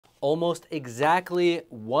Almost exactly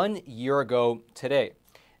 1 year ago today,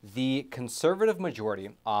 the conservative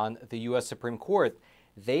majority on the U.S. Supreme Court,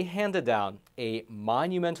 they handed down a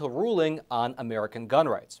monumental ruling on American gun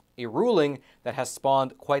rights, a ruling that has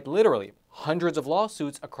spawned quite literally hundreds of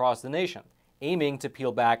lawsuits across the nation, aiming to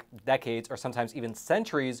peel back decades or sometimes even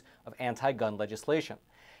centuries of anti-gun legislation.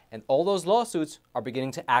 And all those lawsuits are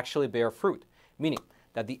beginning to actually bear fruit, meaning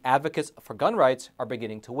that the advocates for gun rights are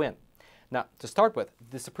beginning to win. Now, to start with,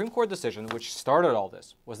 the Supreme Court decision which started all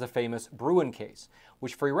this was the famous Bruen case,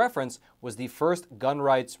 which, for your reference, was the first gun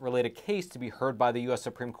rights-related case to be heard by the U.S.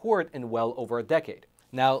 Supreme Court in well over a decade.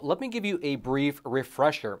 Now, let me give you a brief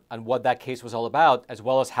refresher on what that case was all about, as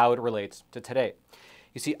well as how it relates to today.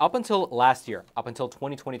 You see, up until last year, up until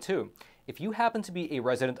 2022, if you happen to be a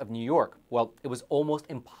resident of New York, well, it was almost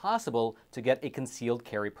impossible to get a concealed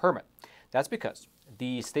carry permit. That's because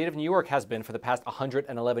the state of New York has been, for the past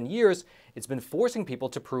 111 years, it's been forcing people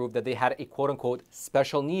to prove that they had a quote-unquote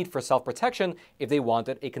special need for self-protection if they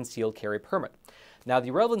wanted a concealed carry permit. Now,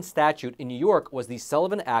 the relevant statute in New York was the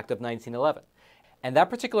Sullivan Act of 1911. And that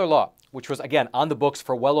particular law, which was, again, on the books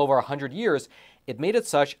for well over 100 years, it made it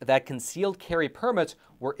such that concealed carry permits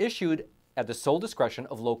were issued at the sole discretion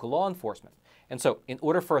of local law enforcement. And so, in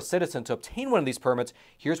order for a citizen to obtain one of these permits,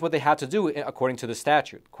 here's what they had to do according to the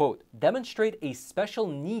statute. Quote, demonstrate a special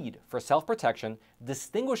need for self-protection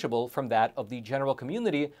distinguishable from that of the general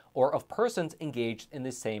community or of persons engaged in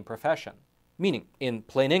the same profession. Meaning, in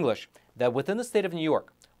plain English, that within the state of New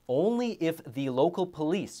York, only if the local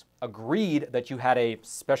police agreed that you had a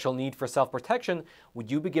special need for self-protection would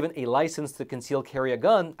you be given a license to conceal carry a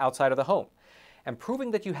gun outside of the home. And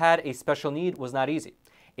proving that you had a special need was not easy.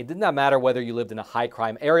 It did not matter whether you lived in a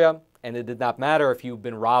high-crime area, and it did not matter if you've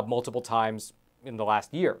been robbed multiple times in the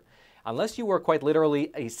last year. Unless you were quite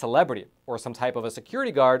literally a celebrity or some type of a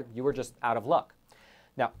security guard, you were just out of luck.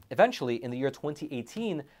 Now, eventually, in the year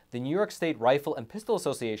 2018, the New York State Rifle and Pistol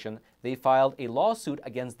Association, they filed a lawsuit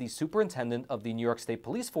against the superintendent of the New York State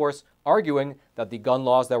Police Force, arguing that the gun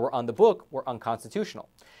laws that were on the book were unconstitutional.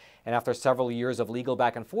 And after several years of legal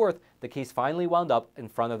back and forth, the case finally wound up in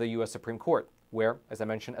front of the U.S. Supreme Court, where, as I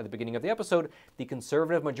mentioned at the beginning of the episode, the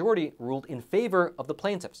conservative majority ruled in favor of the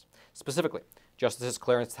plaintiffs. Specifically, Justices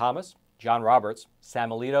Clarence Thomas, John Roberts,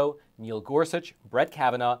 Sam Alito, Neil Gorsuch, Brett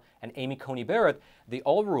Kavanaugh, and Amy Coney Barrett, they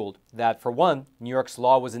all ruled that, for one, New York's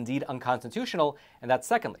law was indeed unconstitutional, and that,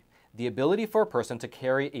 secondly, the ability for a person to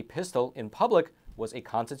carry a pistol in public was a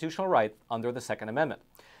constitutional right under the Second Amendment.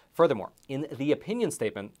 Furthermore, in the opinion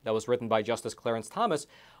statement that was written by Justice Clarence Thomas,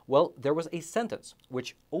 well, there was a sentence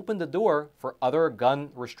which opened the door for other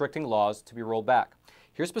gun-restricting laws to be rolled back.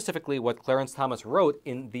 Here's specifically what Clarence Thomas wrote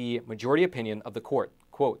in the majority opinion of the court.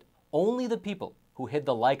 Quote, only the people who hit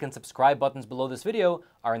the like and subscribe buttons below this video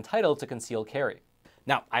are entitled to concealed carry.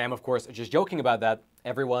 Now, I am, of course, just joking about that.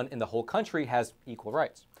 Everyone in the whole country has equal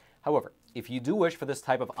rights. However, if you do wish for this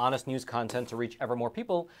type of honest news content to reach ever more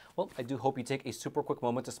people, well, I do hope you take a super quick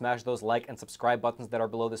moment to smash those like and subscribe buttons that are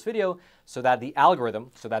below this video so that the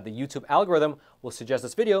YouTube algorithm will suggest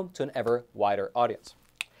this video to an ever wider audience.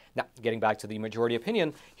 Now, getting back to the majority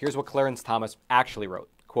opinion, here's what Clarence Thomas actually wrote.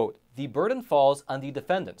 Quote, the burden falls on the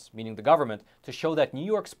defendants, meaning the government, to show that New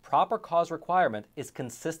York's proper cause requirement is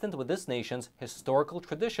consistent with this nation's historical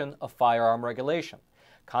tradition of firearm regulation.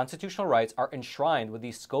 Constitutional rights are enshrined with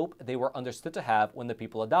the scope they were understood to have when the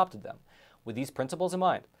people adopted them. With these principles in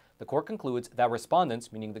mind, the court concludes that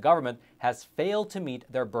respondents, meaning the government, has failed to meet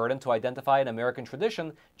their burden to identify an American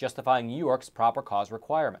tradition justifying New York's proper cause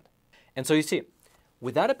requirement. And so you see,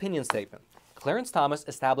 with that opinion statement, Clarence Thomas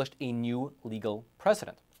established a new legal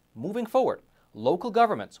precedent. Moving forward, local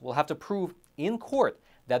governments will have to prove in court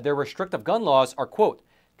that their restrictive gun laws are, quote,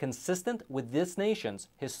 consistent with this nation's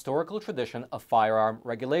historical tradition of firearm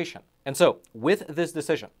regulation. And so, with this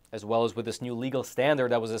decision, as well as with this new legal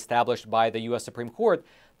standard that was established by the U.S. Supreme Court,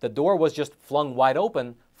 the door was just flung wide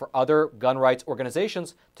open for other gun rights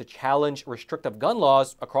organizations to challenge restrictive gun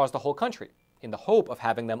laws across the whole country in the hope of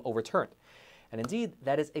having them overturned. And indeed,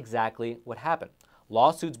 that is exactly what happened.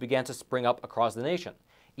 Lawsuits began to spring up across the nation.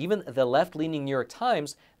 Even the left-leaning New York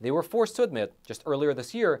Times, they were forced to admit, just earlier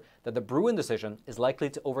this year, that the Bruen decision is likely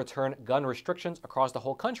to overturn gun restrictions across the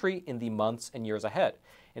whole country in the months and years ahead.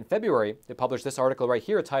 In February, they published this article right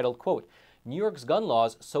here titled, quote, New York's gun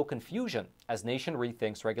laws sow confusion as nation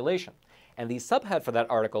rethinks regulation. And the subhead for that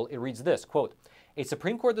article, it reads this, quote, a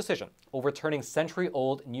Supreme Court decision overturning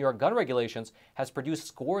century-old New York gun regulations has produced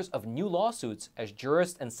scores of new lawsuits as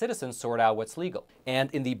jurists and citizens sort out what's legal.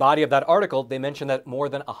 And in the body of that article, they mention that more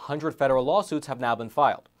than 100 federal lawsuits have now been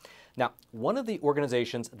filed. Now, one of the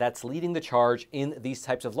organizations that's leading the charge in these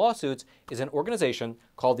types of lawsuits is an organization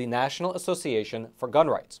called the National Association for Gun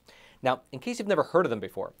Rights. Now, in case you've never heard of them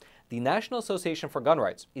before, the National Association for Gun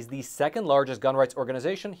Rights is the second largest gun rights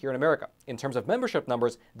organization here in America. In terms of membership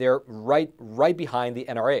numbers, they're right behind the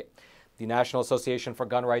NRA. The National Association for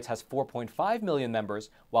Gun Rights has 4.5 million members,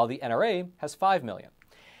 while the NRA has 5 million.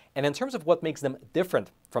 And in terms of what makes them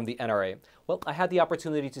different from the NRA, well, I had the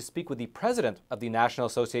opportunity to speak with the president of the National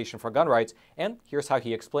Association for Gun Rights, and here's how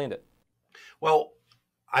he explained it. Well,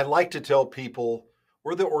 I like to tell people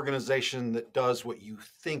we're the organization that does what you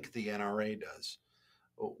think the NRA does.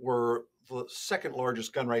 We're the second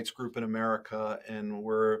largest gun rights group in America, and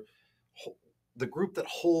we're the group that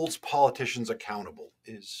holds politicians accountable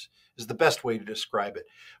is the best way to describe it.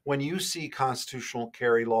 When you see constitutional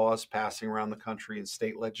carry laws passing around the country in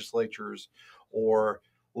state legislatures, or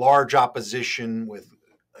large opposition with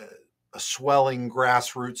a swelling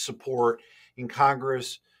grassroots support in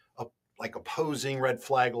Congress, like opposing red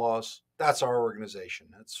flag laws, that's our organization.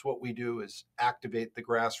 That's what we do, is activate the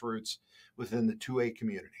grassroots within the 2A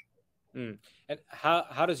community. And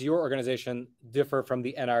how does your organization differ from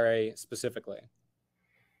the NRA specifically?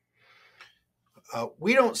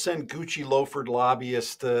 We don't send Gucci loafered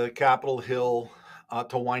lobbyists to Capitol Hill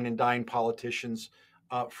to wine and dine politicians.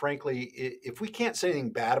 Frankly, if we can't say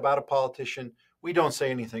anything bad about a politician, we don't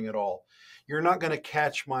say anything at all. You're not going to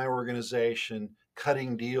catch my organization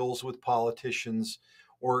cutting deals with politicians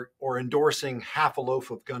or endorsing half a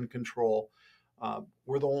loaf of gun control.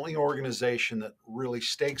 We're the only organization that really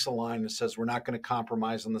stakes a line and says we're not going to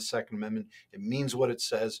compromise on the Second Amendment. It means what it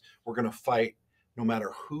says. We're going to fight no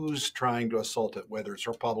matter who's trying to assault it, whether it's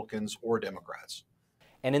Republicans or Democrats.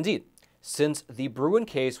 And indeed, since the Bruen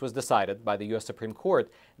case was decided by the U.S. Supreme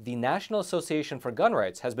Court, the National Association for Gun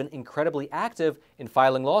Rights has been incredibly active in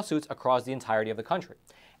filing lawsuits across the entirety of the country.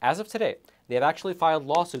 As of today, they have actually filed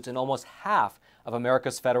lawsuits in almost half of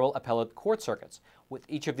America's federal appellate court circuits, with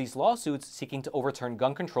each of these lawsuits seeking to overturn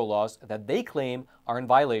gun control laws that they claim are in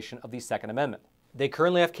violation of the Second Amendment. They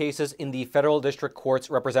currently have cases in the federal district courts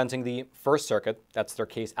representing the First Circuit, that's their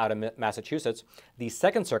case out in Massachusetts, the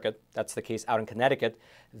Second Circuit, that's the case out in Connecticut,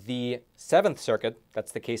 the Seventh Circuit,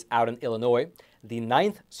 that's the case out in Illinois, the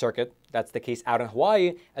Ninth Circuit, that's the case out in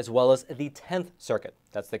Hawaii, as well as the 10th Circuit,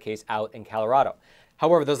 that's the case out in Colorado.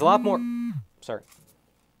 However, there's a lot more. Sorry.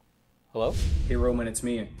 Hello? Hey Roman, it's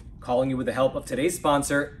me, calling you with the help of today's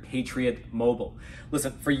sponsor, Patriot Mobile.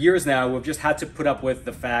 Listen, for years now, we've just had to put up with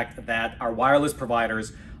the fact that our wireless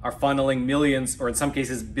providers are funneling millions, or in some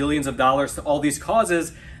cases billions of dollars to all these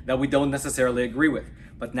causes that we don't necessarily agree with.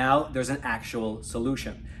 But now there's an actual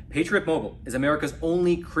solution. Patriot Mobile is America's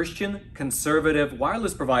only Christian conservative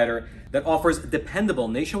wireless provider that offers dependable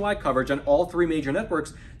nationwide coverage on all three major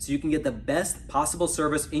networks, so you can get the best possible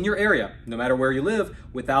service in your area, no matter where you live,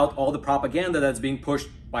 without all the propaganda that's being pushed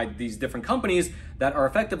by these different companies that are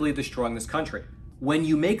effectively destroying this country. When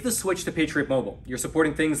you make the switch to Patriot Mobile, you're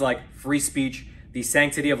supporting things like free speech, the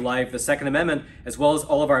sanctity of life, the Second Amendment, as well as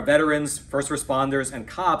all of our veterans, first responders, and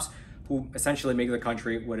cops who essentially make the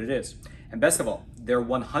country what it is. And best of all, their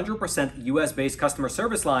 100% US-based customer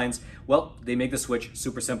service lines, well, they make the switch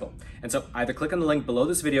super simple. And so either click on the link below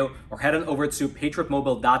this video or head on over to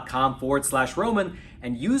patriotmobile.com/Roman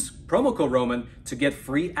and use promo code Roman to get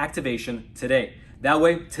free activation today. That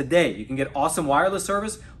way, today, you can get awesome wireless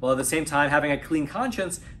service while at the same time having a clean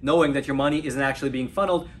conscience, knowing that your money isn't actually being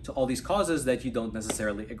funneled to all these causes that you don't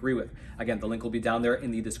necessarily agree with. Again, the link will be down there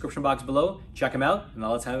in the description box below. Check him out, and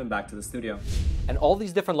now let's have him back to the studio. And all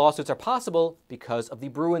these different lawsuits are possible because of the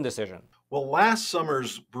Bruen decision. Well, last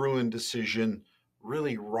summer's Bruen decision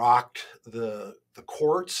really rocked the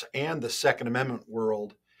courts and the Second Amendment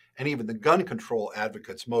world, and even the gun control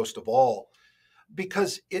advocates most of all,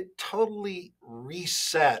 because it totally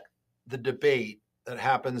reset the debate that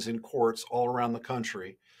happens in courts all around the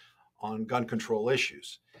country on gun control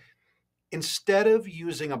issues. Instead of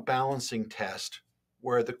using a balancing test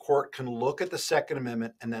where the court can look at the Second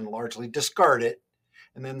Amendment and then largely discard it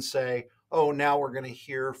and then say, oh, now we're going to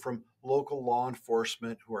hear from local law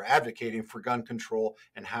enforcement who are advocating for gun control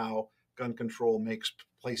and how gun control makes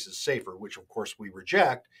places safer, which of course we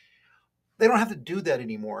reject. They don't have to do that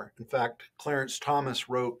anymore. In fact, Clarence Thomas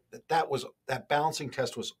wrote that balancing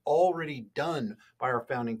test was already done by our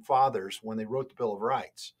founding fathers when they wrote the Bill of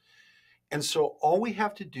Rights. And so all we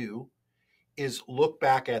have to do is look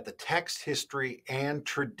back at the text, history, and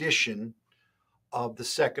tradition of the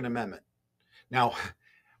Second Amendment. Now,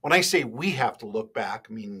 when I say we have to look back,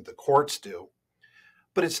 I mean the courts do,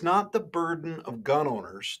 but it's not the burden of gun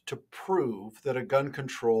owners to prove that a gun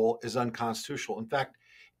control is unconstitutional. In fact,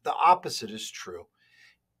 the opposite is true.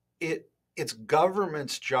 It's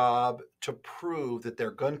government's job to prove that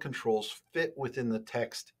their gun controls fit within the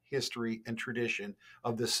text, history, and tradition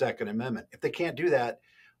of the Second Amendment. If they can't do that,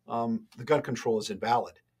 the gun control is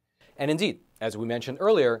invalid. And indeed, as we mentioned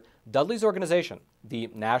earlier, Dudley's organization, the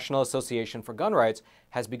National Association for Gun Rights,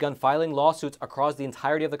 has begun filing lawsuits across the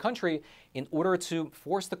entirety of the country in order to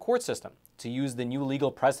force the court system to use the new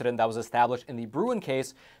legal precedent that was established in the Bruen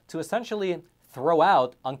case to essentially throw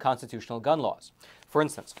out unconstitutional gun laws. For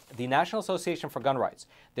instance, the National Association for Gun Rights,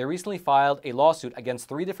 they recently filed a lawsuit against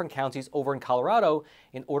 3 different counties over in Colorado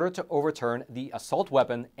in order to overturn the assault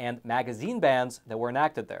weapon and magazine bans that were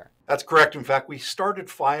enacted there. That's correct. In fact, we started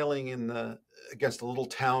filing against a little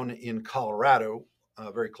town in Colorado,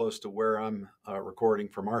 very close to where I'm recording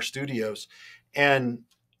from our studios. And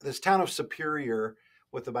this town of Superior,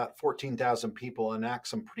 with about 14,000 people, enacts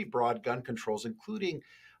some pretty broad gun controls, including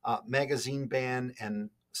magazine ban and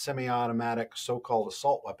semi-automatic so-called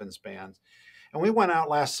assault weapons bans. And we went out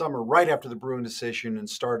last summer right after the Bruen decision and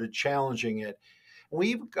started challenging it.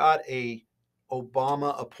 We've got a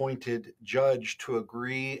Obama-appointed judge to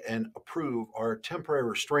agree and approve our temporary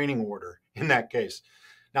restraining order in that case.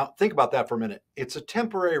 Now, think about that for a minute. It's a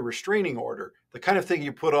temporary restraining order, the kind of thing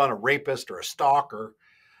you put on a rapist or a stalker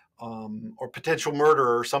or potential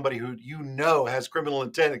murderer or somebody who you know has criminal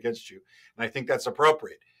intent against you. And I think that's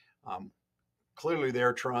appropriate. Clearly,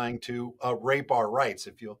 they're trying to rape our rights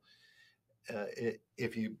if you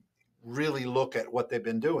really look at what they've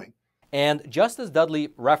been doing. And just as Dudley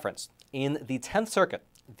referenced, in the 10th Circuit,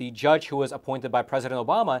 the judge who was appointed by President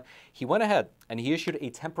Obama, he went ahead and he issued a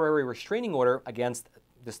temporary restraining order against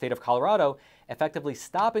the state of Colorado, effectively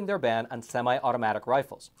stopping their ban on semi-automatic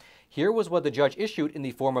rifles. Here was what the judge issued in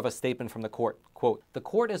the form of a statement from the court. Quote, "The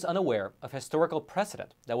court is unaware of historical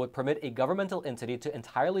precedent that would permit a governmental entity to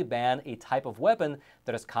entirely ban a type of weapon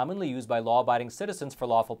that is commonly used by law-abiding citizens for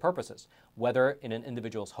lawful purposes, whether in an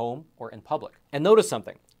individual's home or in public." And notice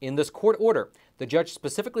something. In this court order, the judge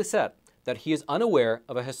specifically said that he is unaware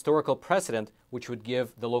of a historical precedent which would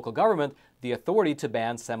give the local government the authority to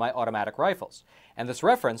ban semi-automatic rifles. And this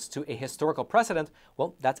reference to a historical precedent,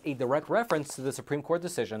 well, that's a direct reference to the Supreme Court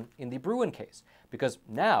decision in the Bruen case. Because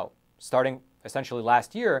now, starting essentially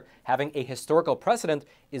last year, having a historical precedent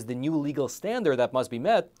is the new legal standard that must be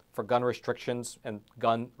met for gun restrictions and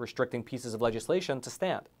gun restricting pieces of legislation to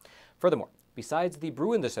stand. Furthermore, besides the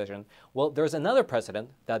Bruen decision, well, there's another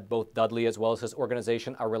precedent that both Dudley as well as his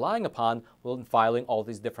organization are relying upon when filing all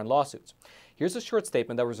these different lawsuits. Here's a short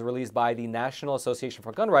statement that was released by the National Association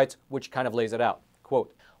for Gun Rights, which kind of lays it out.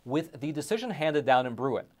 Quote, "With the decision handed down in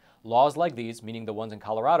Bruen, laws like these, meaning the ones in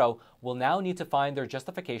Colorado, will now need to find their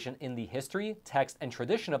justification in the history, text, and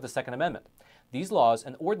tradition of the Second Amendment. These laws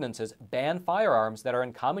and ordinances ban firearms that are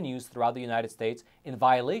in common use throughout the United States in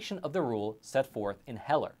violation of the rule set forth in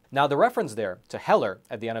Heller." Now, the reference there to Heller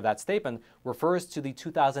at the end of that statement refers to the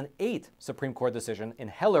 2008 Supreme Court decision in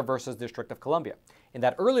Heller versus District of Columbia. In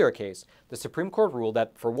that earlier case, the Supreme Court ruled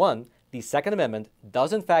that, for one, the Second Amendment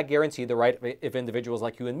does in fact guarantee the right of individuals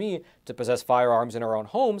like you and me to possess firearms in our own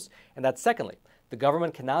homes, and that secondly, the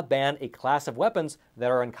government cannot ban a class of weapons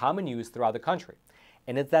that are in common use throughout the country.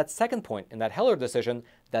 And it's that second point in that Heller decision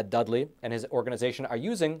that Dudley and his organization are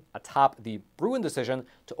using atop the Bruen decision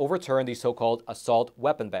to overturn the so-called assault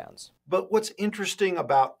weapon bans. But what's interesting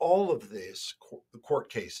about all of this, the court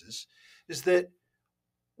cases, is that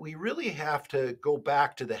we really have to go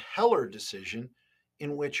back to the Heller decision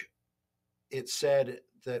in which it said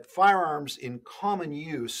that firearms in common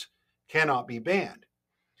use cannot be banned.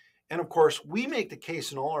 And of course, we make the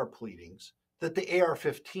case in all our pleadings that the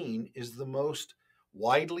AR-15 is the most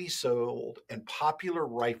widely sold and popular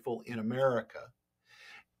rifle in America,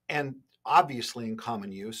 and obviously in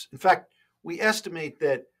common use. In fact, we estimate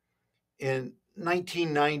that in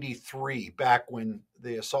 1993, back when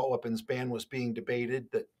the assault weapons ban was being debated,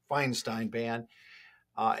 that Feinstein ban,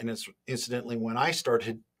 and it's incidentally when I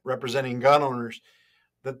started representing gun owners,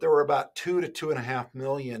 that there were about 2 to 2.5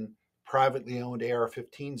 million privately owned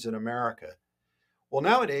AR-15s in America. Well,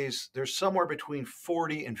 nowadays, there's somewhere between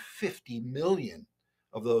 40 and 50 million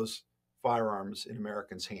of those firearms in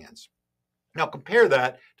Americans' hands. Now, compare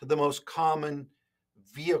that to the most common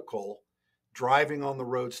vehicle driving on the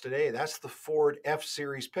roads today. That's the Ford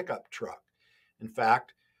F-Series pickup truck. In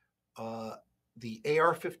fact, the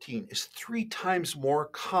AR-15 is 3 times more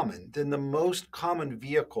common than the most common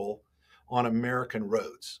vehicle on American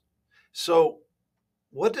roads. So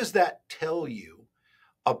what does that tell you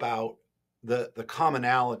about the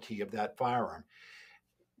commonality of that firearm?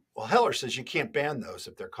 Well, Heller says you can't ban those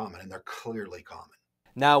if they're common, and they're clearly common.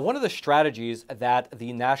 Now, one of the strategies that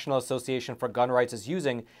the National Association for Gun Rights is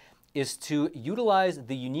using is to utilize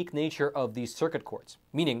the unique nature of these circuit courts,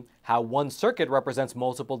 meaning how one circuit represents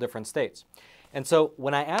multiple different states. And so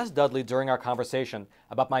when I asked Dudley during our conversation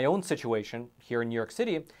about my own situation here in New York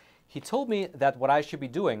City, he told me that what I should be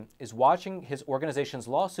doing is watching his organization's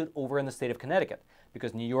lawsuit over in the state of Connecticut,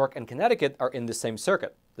 because New York and Connecticut are in the same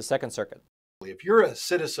circuit, the Second Circuit. If you're a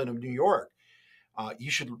citizen of New York, you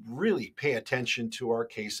should really pay attention to our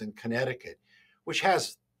case in Connecticut, which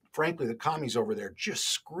has, frankly, the commies over there just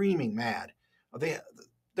screaming mad.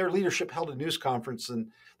 Their leadership held a news conference in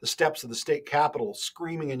the steps of the state capitol,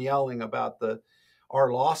 screaming and yelling about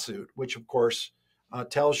our lawsuit, which, of course,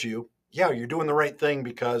 tells you, yeah, you're doing the right thing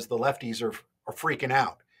because the lefties are freaking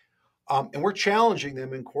out. And we're challenging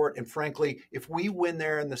them in court. And frankly, if we win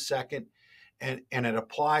there in the second, and it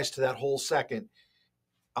applies to that whole second,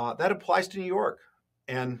 that applies to New York.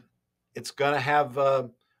 And it's going to have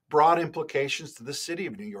broad implications to the city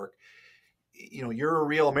of New York. You know, you're a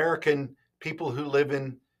real American. People who live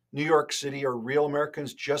in New York City are real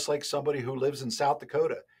Americans, just like somebody who lives in South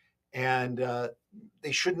Dakota. And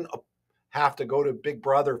they shouldn't have to go to Big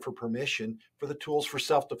Brother for permission for the tools for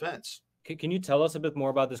self-defense. Can you tell us a bit more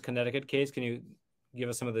about this Connecticut case? Can you give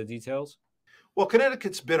us some of the details? Well,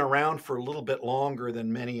 Connecticut's been around for a little bit longer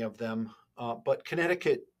than many of them, but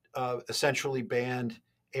Connecticut essentially banned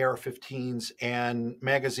AR-15s and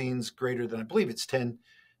magazines greater than, I believe it's 10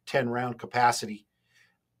 round capacity.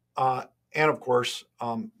 And of course,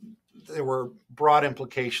 there were broad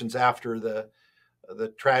implications after the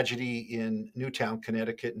tragedy in Newtown,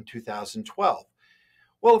 Connecticut in 2012.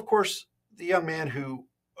 Well, of course, the young man who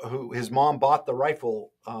his mom bought the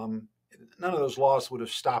rifle, none of those laws would have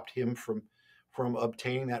stopped him from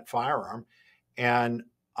obtaining that firearm, and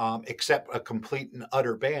except a complete and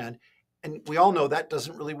utter ban. And we all know that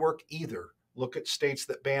doesn't really work either. Look at states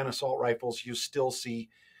that ban assault rifles, you still see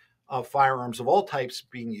firearms of all types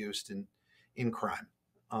being used in crime.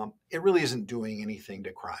 It really isn't doing anything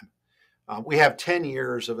to crime. We have 10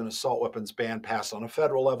 years of an assault weapons ban passed on a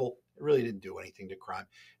federal level. It really didn't do anything to crime.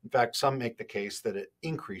 In fact, some make the case that it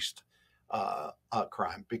increased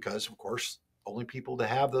crime because, of course, only people to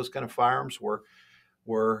have those kind of firearms were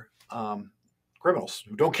criminals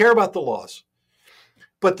who don't care about the laws.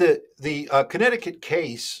 But the Connecticut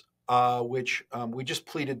case, which we just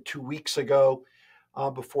pleaded 2 weeks ago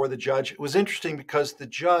before the judge, it was interesting because the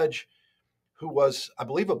judge, who was, I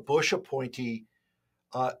believe, a Bush appointee,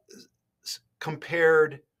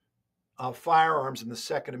 compared firearms in the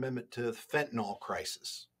Second Amendment to the fentanyl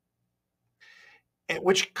crisis,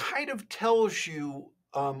 which kind of tells you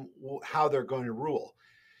how they're going to rule.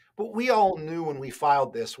 But we all knew when we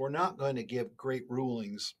filed this, we're not going to give great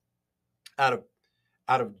rulings out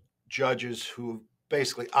of judges who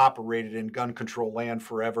basically operated in gun control land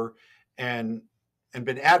forever and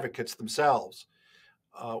been advocates themselves.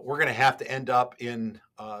 We're going to have to end up in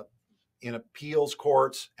appeals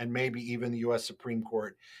courts and maybe even the U.S. Supreme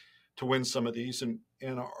Court to win some of these. And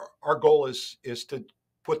our goal is to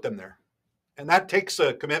put them there. And that takes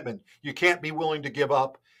a commitment. You can't be willing to give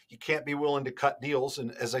up. You can't be willing to cut deals.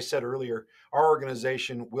 And as I said earlier, our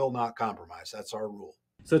organization will not compromise. That's our rule.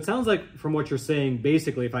 So it sounds like from what you're saying,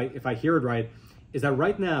 basically, if I hear it right, is that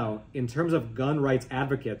right now, in terms of gun rights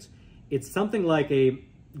advocates, it's something like a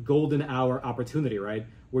golden hour opportunity, right?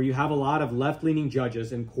 Where you have a lot of left-leaning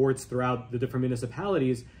judges in courts throughout the different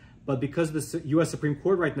municipalities, but because the U.S. Supreme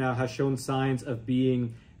Court right now has shown signs of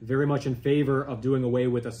being very much in favor of doing away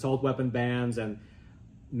with assault weapon bans and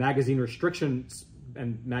magazine restrictions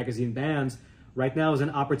and magazine bans, right now is an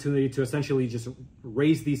opportunity to essentially just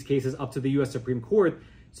raise these cases up to the U.S. Supreme Court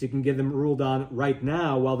so you can get them ruled on right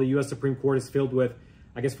now while the U.S. Supreme Court is filled with,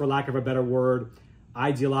 I guess for lack of a better word,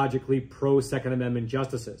 ideologically pro-Second Amendment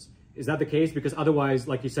justices. Is that the case? Because otherwise,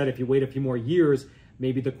 like you said, if you wait a few more years,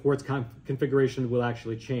 maybe the court's configuration will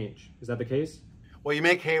actually change. Is that the case? Well, you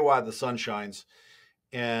make hay while the sun shines.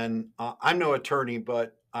 And I'm no attorney,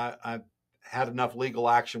 but I've had enough legal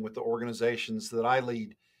action with the organizations that I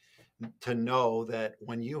lead to know that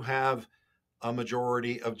when you have a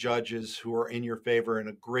majority of judges who are in your favor and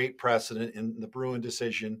a great precedent in the Bruen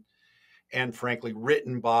decision, and frankly,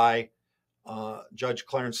 written by Judge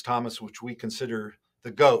Clarence Thomas, which we consider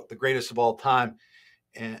the GOAT, the greatest of all time,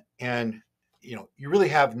 and you know, you really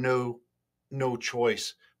have no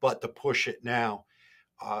choice but to push it now.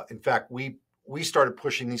 In fact, we started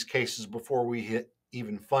pushing these cases before we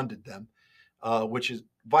even funded them, which is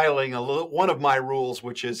violating one of my rules,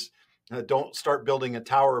 which is don't start building a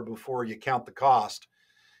tower before you count the cost.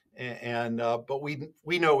 But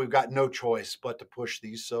we know we've got no choice but to push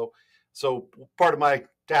these. So part of my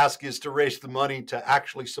task is to raise the money to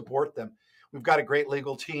actually support them. We've got a great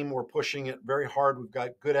legal team. We're pushing it very hard. We've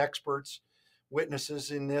got good experts,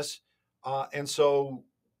 witnesses in this. And so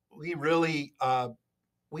we really,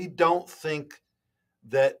 we don't think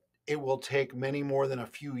that it will take many more than a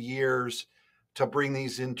few years to bring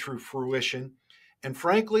these into fruition. And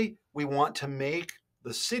frankly, we want to make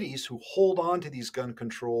the cities who hold on to these gun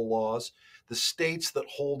control laws, the states that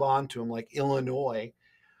hold on to them, like Illinois,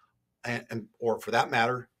 or for that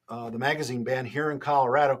matter, the magazine ban here in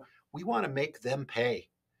Colorado, we want to make them pay.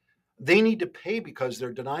 They need to pay because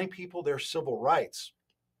they're denying people their civil rights.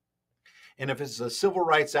 And if it's a civil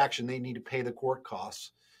rights action, they need to pay the court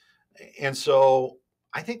costs. And so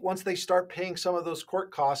I think once they start paying some of those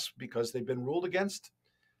court costs because they've been ruled against,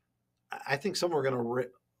 I think some are going to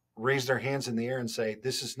raise their hands in the air and say,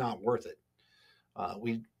 this is not worth it.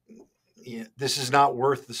 This is not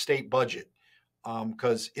worth the state budget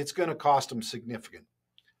because it's going to cost them significant.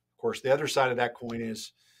 Of course, the other side of that coin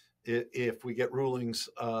is if we get rulings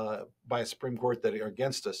by a Supreme Court that are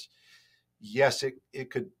against us, yes,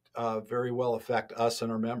 it could very well affect us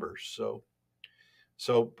and our members. So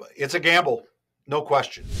it's a gamble, no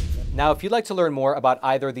question. Now, if you'd like to learn more about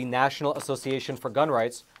either the National Association for Gun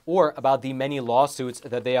Rights or about the many lawsuits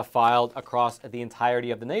that they have filed across the entirety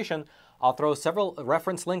of the nation, I'll throw several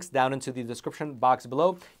reference links down into the description box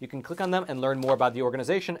below. You can click on them and learn more about the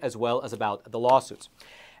organization as well as about the lawsuits.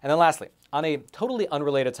 And then lastly, on a totally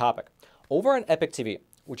unrelated topic, over on Epic TV,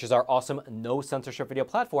 which is our awesome no censorship video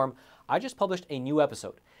platform, I just published a new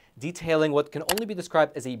episode detailing what can only be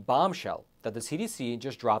described as a bombshell that the CDC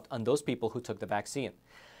just dropped on those people who took the vaccine.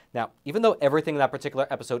 Now, even though everything in that particular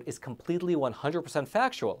episode is completely 100%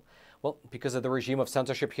 factual, well, because of the regime of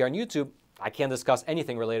censorship here on YouTube, I can't discuss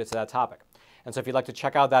anything related to that topic. And so if you'd like to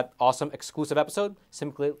check out that awesome exclusive episode,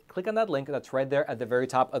 simply click on that link that's right there at the very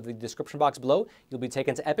top of the description box below. You'll be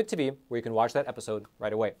taken to Epic TV where you can watch that episode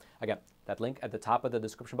right away. Again, that link at the top of the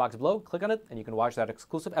description box below, click on it and you can watch that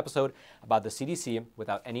exclusive episode about the CDC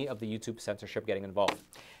without any of the YouTube censorship getting involved.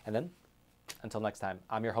 And then, until next time,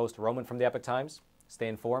 I'm your host, Roman from the Epic Times. Stay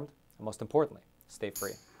informed, and most importantly, stay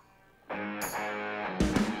free.